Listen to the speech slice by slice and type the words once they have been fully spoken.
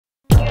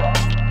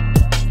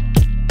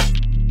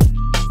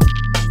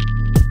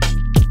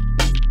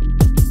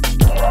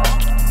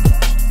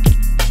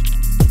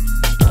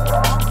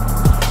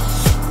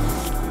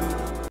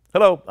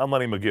Hello, I'm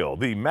Lenny McGill,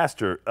 the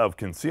master of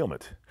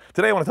concealment.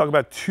 Today I want to talk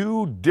about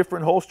two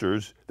different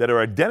holsters that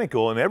are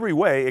identical in every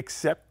way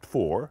except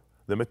for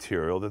the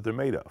material that they're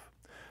made of.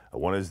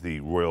 One is the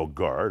Royal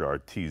Guard, our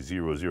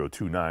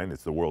T0029.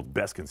 It's the world's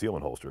best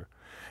concealment holster.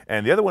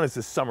 And the other one is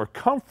the Summer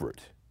Comfort,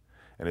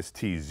 and it's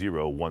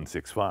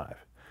T0165.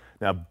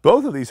 Now,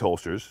 both of these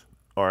holsters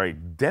are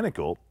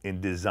identical in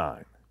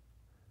design,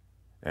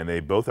 and they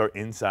both are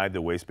inside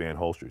the waistband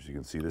holsters. You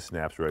can see the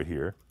snaps right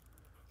here,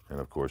 and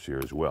of course here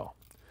as well.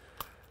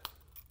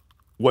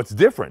 What's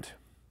different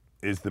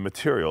is the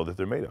material that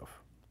they're made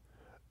of.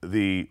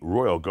 The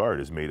Royal Guard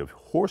is made of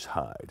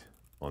horsehide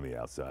on the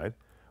outside,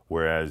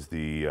 whereas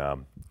the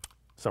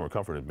Summer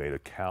Comfort is made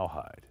of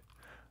cowhide.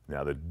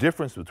 Now, the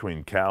difference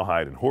between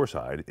cowhide and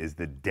horsehide is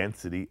the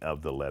density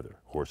of the leather.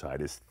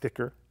 Horsehide is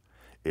thicker.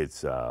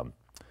 It's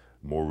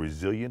more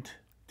resilient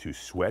to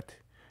sweat.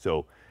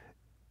 So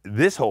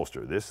this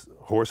holster, this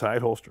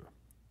horsehide holster,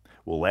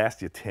 will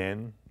last you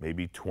 10,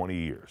 maybe 20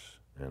 years.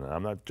 And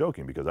I'm not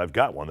joking, because I've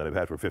got one that I've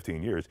had for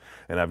 15 years,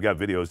 and I've got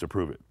videos to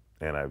prove it.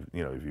 And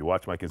if you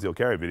watch my concealed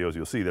carry videos,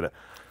 you'll see that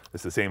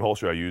it's the same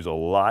holster I use a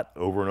lot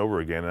over and over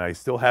again, and I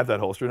still have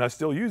that holster, and I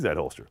still use that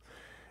holster.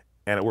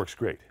 And it works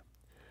great.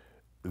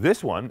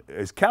 This one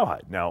is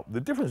cowhide. Now,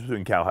 the difference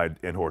between cowhide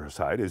and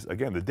horsehide is,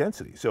 again, the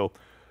density. So,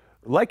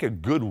 like a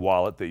good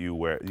wallet that you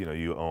wear,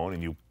 you own,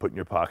 and you put in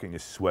your pocket and you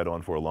sweat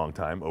on for a long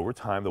time, over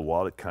time the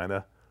wallet kind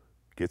of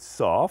gets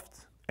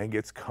soft and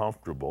gets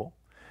comfortable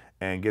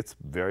and gets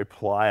very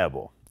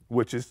pliable,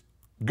 which is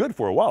good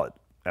for a wallet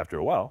after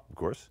a while, of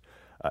course,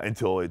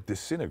 until it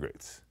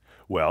disintegrates.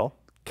 Well,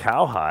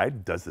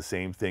 cowhide does the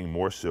same thing,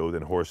 more so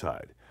than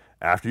horsehide.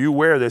 After you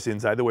wear this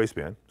inside the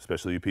waistband,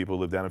 especially you people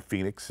who live down in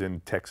Phoenix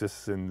and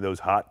Texas and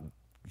those hot,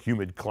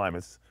 humid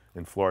climates,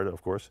 in Florida,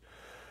 of course,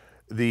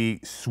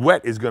 the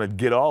sweat is going to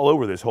get all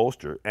over this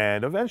holster,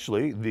 and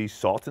eventually the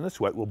salt and the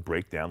sweat will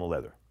break down the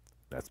leather.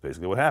 That's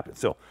basically what happens.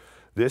 So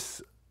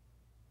this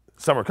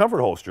Summer Comfort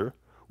holster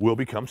will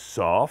become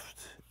soft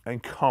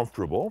and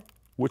comfortable,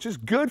 which is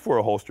good for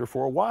a holster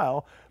for a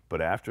while,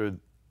 but after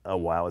a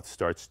while it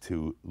starts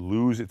to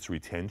lose its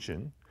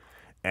retention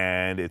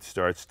and it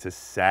starts to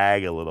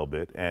sag a little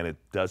bit, and it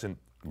doesn't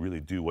really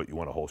do what you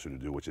want a holster to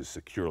do, which is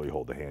securely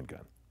hold the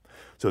handgun.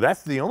 So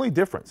that's the only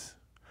difference.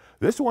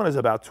 This one is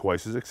about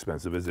twice as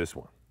expensive as this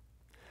one.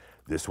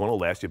 This one will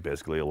last you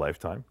basically a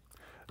lifetime.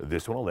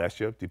 This one will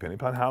last you, depending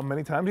upon how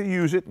many times you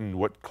use it and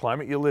what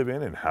climate you live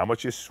in and how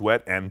much you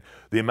sweat and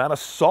the amount of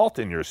salt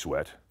in your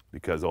sweat,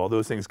 because all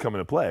those things come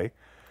into play.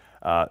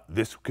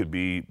 This could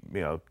be,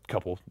 a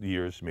couple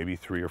years, maybe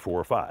 3 or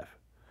 4 or 5.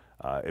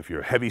 If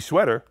you're a heavy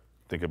sweater,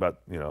 think about,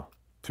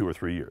 2 or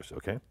 3 years,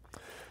 okay?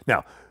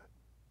 Now,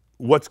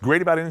 what's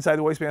great about inside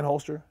the waistband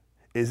holster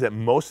is that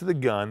most of the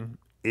gun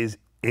is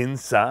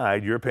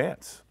inside your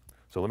pants.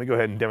 So let me go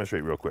ahead and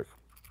demonstrate real quick.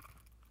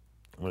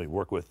 Let me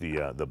work with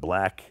the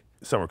black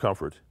Summer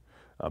Comfort.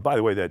 By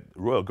the way, that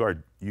Royal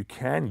Guard, you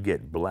can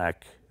get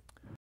black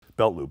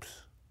belt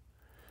loops,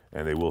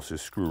 and they will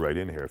just screw right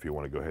in here if you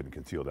want to go ahead and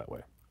conceal that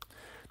way.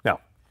 Now,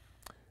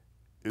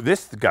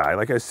 this guy,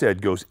 like I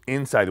said, goes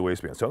inside the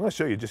waistband. So I'm going to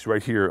show you just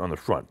right here on the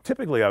front.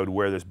 Typically, I would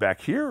wear this back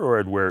here, or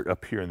I'd wear it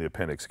up here in the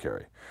appendix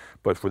carry.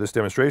 But for this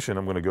demonstration,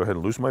 I'm going to go ahead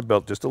and loosen my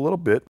belt just a little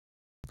bit,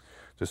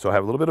 just so I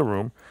have a little bit of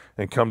room,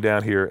 and come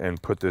down here and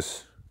put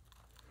this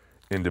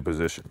into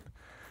position.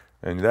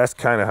 And that's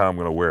kind of how I'm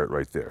going to wear it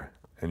right there.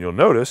 And you'll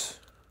notice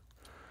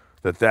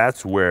that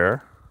that's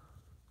where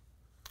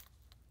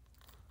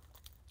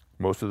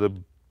most of the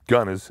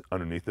gun is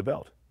underneath the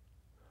belt.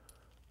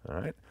 All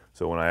right?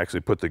 So when I actually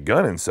put the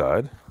gun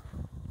inside,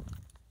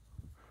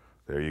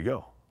 there you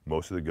go.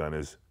 Most of the gun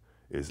is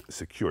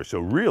secure. So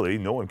really,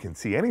 no one can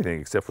see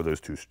anything except for those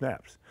 2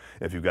 snaps.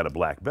 If you've got a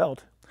black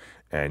belt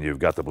and you've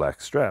got the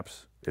black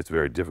straps, it's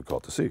very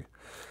difficult to see.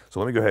 So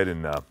let me go ahead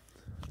and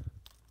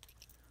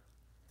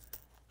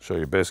show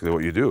you basically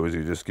what you do is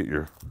you just get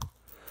your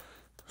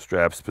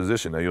straps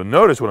positioned. Now you'll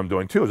notice what I'm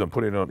doing too is I'm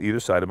putting it on either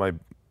side of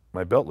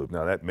my belt loop.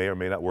 Now that may or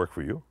may not work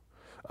for you.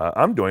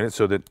 I'm doing it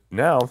so that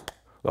now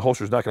the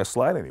holster is not going to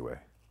slide anyway.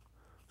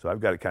 So I've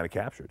got it kind of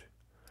captured.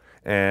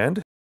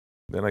 And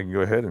then I can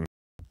go ahead and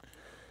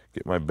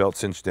get my belt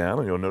cinched down,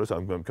 and you'll notice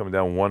I'm coming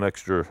down 1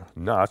 extra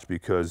notch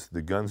because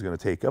the gun's going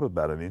to take up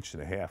about 1.5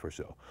 inches or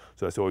so.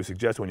 So that's what we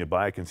suggest when you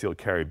buy a concealed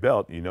carry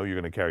belt, you're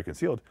going to carry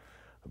concealed,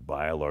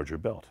 buy a larger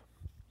belt.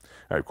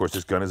 All right, of course,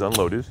 this gun is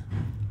unloaded.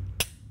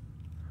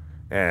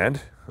 And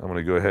I'm going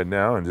to go ahead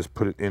now and just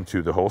put it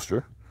into the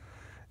holster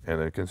and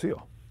then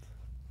conceal.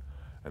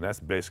 And that's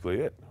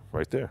basically it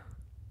right there.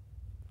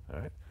 All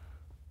right.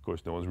 Of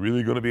course, no one's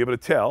really going to be able to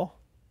tell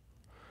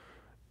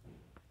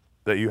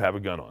that you have a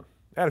gun on.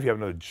 And if you have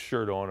another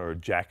shirt on or a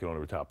jacket on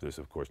over top of this,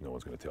 of course, no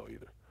one's going to tell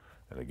either.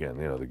 And again,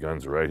 the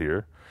gun's right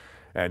here.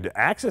 And to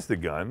access the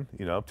gun,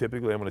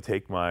 typically I'm going to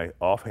take my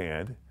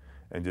offhand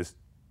and just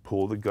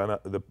pull the gun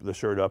up, the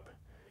shirt up,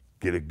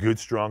 get a good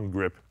strong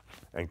grip,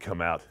 and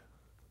come out.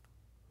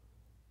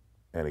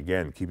 And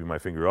again, keeping my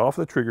finger off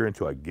the trigger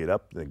until I get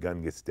up, the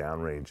gun gets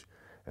downrange,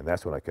 and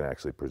that's when I can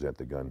actually present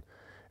the gun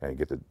and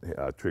get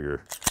the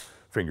trigger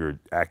finger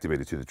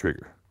activated to the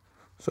trigger.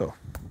 So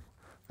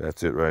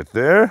that's it right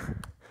there.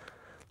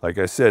 Like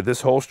I said,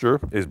 this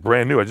holster is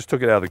brand new. I just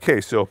took it out of the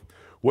case. So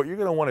what you're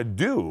going to want to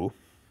do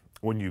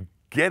when you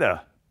get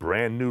a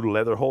brand new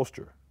leather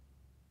holster,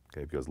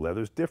 okay, because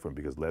leather is different,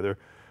 because leather,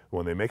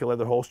 when they make a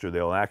leather holster,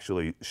 they'll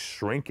actually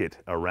shrink it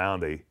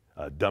around a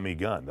dummy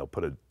gun. They'll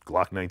put a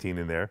Glock 19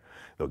 in there,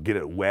 they'll get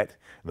it wet,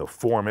 and they'll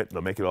form it,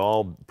 they'll make it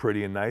all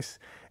pretty and nice,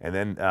 and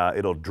then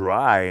it'll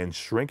dry and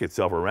shrink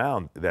itself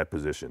around that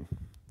position.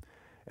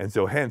 And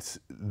so hence,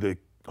 the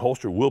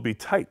holster will be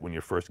tight when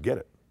you first get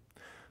it.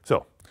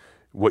 So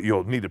what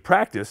you'll need to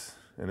practice,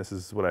 and this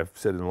is what I've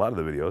said in a lot of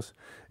the videos,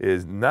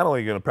 is not only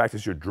are you going to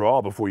practice your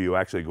draw before you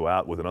actually go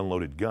out with an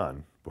unloaded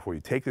gun. Before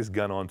you take this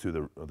gun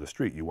onto the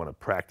street, you want to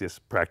practice,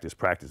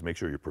 make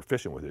sure you're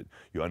proficient with it,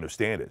 you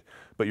understand it.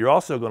 But you're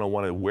also going to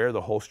want to wear the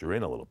holster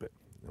in a little bit.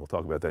 And we'll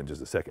talk about that in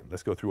just a second.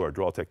 Let's go through our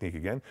draw technique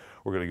again.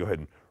 We're going to go ahead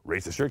and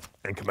raise the shirt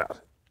and come out.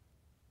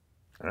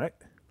 All right?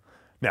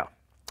 Now,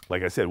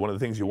 like I said, one of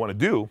the things you want to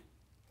do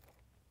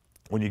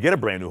when you get a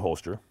brand new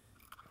holster,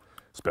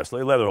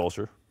 especially a leather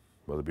holster,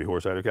 whether it be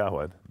horsehide or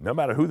cowhide, no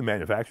matter who the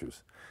manufacturer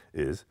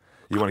is,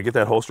 you want to get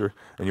that holster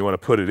and you want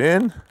to put it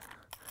in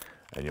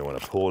and you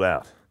want to pull it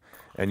out.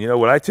 And you know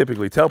what I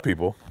typically tell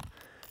people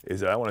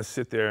is that I want to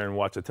sit there and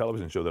watch a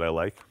television show that I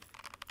like,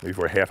 maybe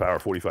for a half hour,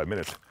 45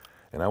 minutes,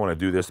 and I want to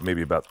do this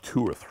maybe about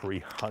 200 or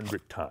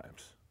 300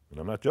 times. And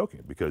I'm not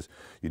joking, because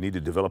you need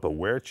to develop a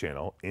wear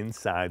channel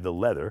inside the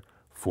leather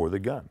for the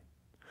gun,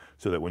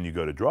 so that when you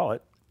go to draw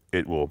it,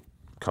 it will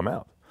come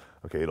out.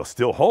 Okay, it'll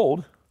still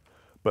hold,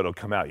 but it'll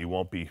come out. You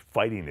won't be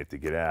fighting it to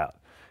get out.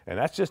 And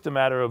that's just a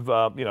matter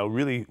of, you know,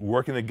 really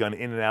working the gun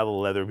in and out of the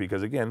leather,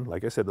 because again,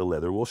 like I said, the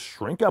leather will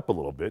shrink up a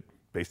little bit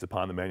based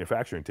upon the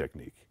manufacturing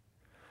technique.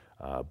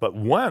 But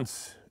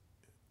once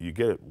you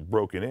get it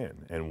broken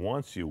in, and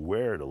once you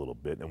wear it a little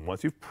bit, and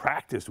once you've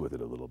practiced with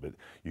it a little bit,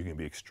 you can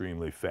be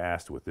extremely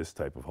fast with this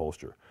type of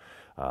holster.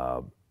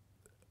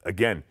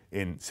 Again,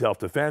 in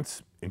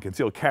self-defense, in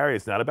concealed carry,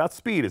 it's not about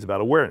speed, it's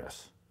about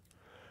awareness.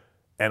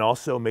 And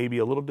also maybe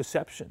a little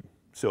deception.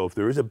 So if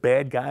there is a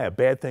bad guy, a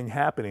bad thing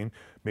happening,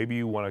 maybe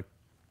you want to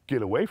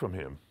get away from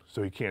him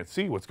so he can't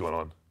see what's going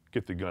on.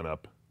 Get the gun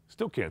up,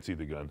 still can't see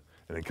the gun,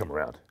 and then come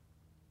around.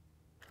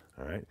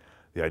 All right?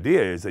 The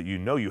idea is that you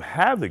know you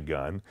have the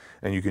gun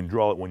and you can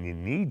draw it when you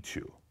need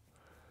to.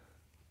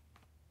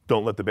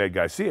 Don't let the bad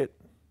guy see it.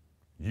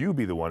 You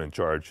be the one in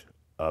charge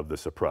of the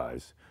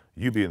surprise.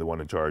 You be the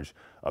one in charge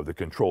of the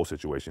control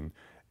situation.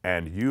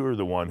 And you're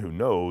the one who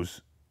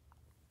knows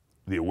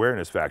the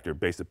awareness factor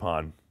based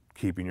upon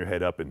keeping your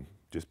head up and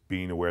just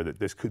being aware that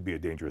this could be a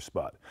dangerous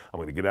spot. I'm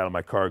going to get out of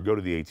my car, go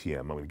to the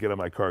ATM. I'm going to get out of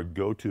my car,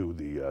 go to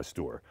the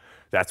store.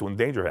 That's when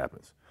danger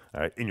happens.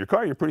 All right? In your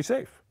car, you're pretty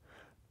safe.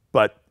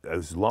 But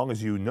as long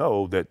as you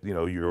know that, you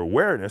know, your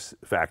awareness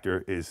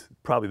factor is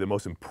probably the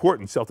most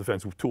important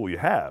self-defense tool you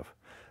have,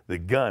 the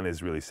gun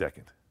is really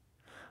second.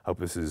 I hope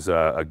this is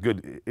a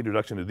good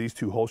introduction to these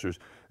two holsters.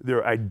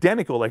 They're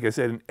identical, like I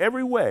said, in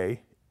every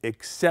way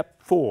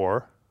except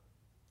for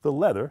the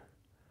leather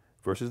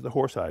versus the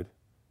horsehide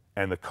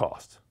and the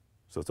cost.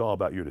 So it's all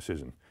about your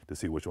decision to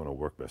see which one will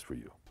work best for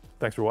you.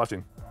 Thanks for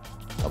watching.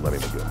 I'm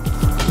letting it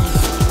go.